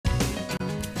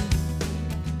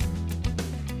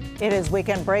It is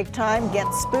weekend break time. Get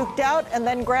spooked out and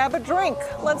then grab a drink.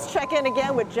 Let's check in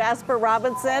again with Jasper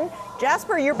Robinson.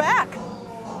 Jasper, you're back.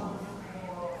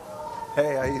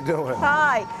 Hey, how you doing?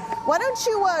 Hi. Why don't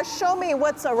you show me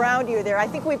what's around you there? I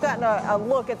think we've gotten a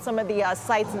look at some of the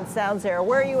sights and sounds there.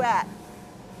 Where are you at?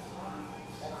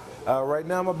 Right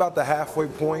now I'm about the halfway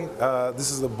point.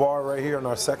 This is the bar right here on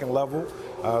our second level.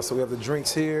 So we have the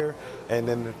drinks here, and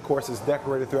then of course it's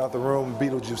decorated throughout the room,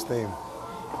 Beetlejuice theme.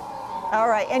 All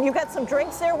right, and you got some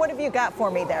drinks there. What have you got for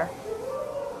me there?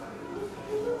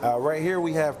 Right here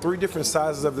we have 3 different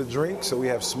sizes of the drink. So we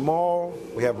have small,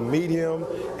 we have medium,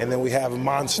 and then we have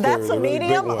monster. That's a really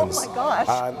medium? big ones. Oh my gosh.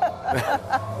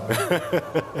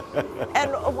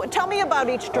 And tell me about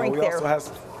each drink we there. Also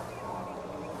have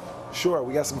Sure,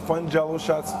 we got some fun Jello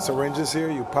shots, syringes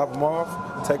here. You pop them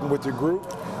off, take them with your group.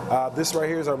 This right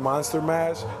here is our Monster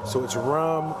Mash. So it's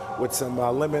rum with some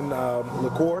lemon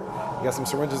liqueur. You got some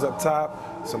syringes up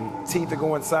top, some teeth that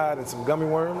go inside, and some gummy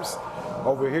worms.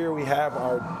 Over here we have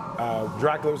our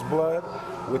Dracula's Blood,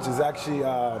 which is actually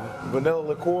vanilla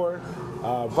liqueur,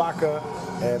 vodka,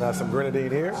 and some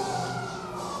grenadine here.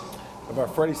 We have our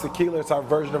Freddy's Tequila. It's our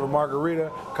version of a margarita.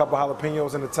 A couple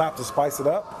jalapenos in the top to spice it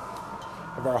up.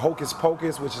 Of our Hocus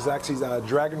Pocus, which is actually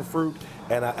dragon fruit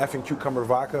and effing cucumber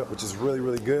vodka, which is really,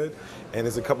 really good. And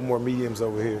there's a couple more mediums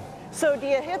over here. So do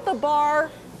you hit the bar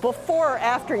before or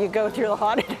after you go through the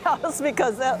haunted house?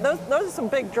 Because those are some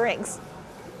big drinks.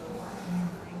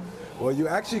 Well, you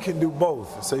actually can do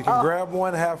both. So you can grab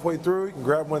one halfway through, you can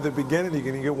grab one at the beginning, you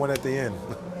can get one at the end.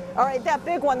 All right, that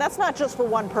big one, that's not just for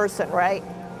one person, right?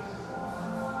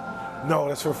 No,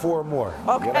 that's for 4 or more.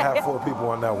 Okay. You gotta have 4 people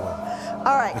on that one.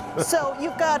 All right, so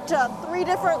you've got 3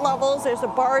 different levels. There's a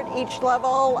bar at each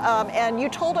level, and you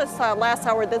told us last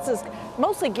hour this is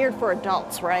mostly geared for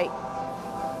adults, right?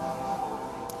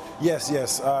 Yes,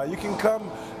 yes. You can come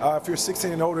if you're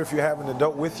 16 and older if you have an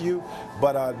adult with you,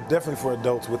 but definitely for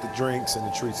adults with the drinks and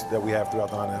the treats that we have throughout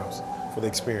the haunted house for the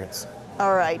experience.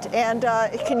 All right, and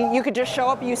you could just show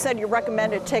up. You said you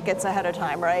recommended tickets ahead of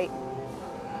time, right?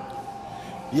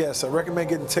 Yes, I recommend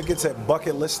getting tickets at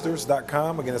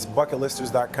bucketlisters.com. Again, it's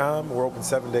bucketlisters.com. We're open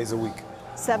 7 days a week.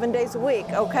 7 days a week,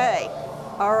 okay.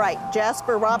 All right,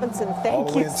 Jasper Robinson, thank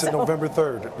you so much. All the way until November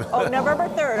 3rd. Oh, November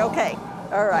 3rd, okay.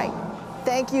 All right,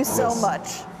 thank you so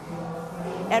much.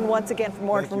 And once again, for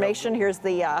more information, here's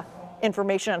the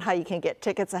information on how you can get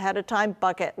tickets ahead of time,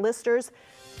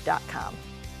 bucketlisters.com.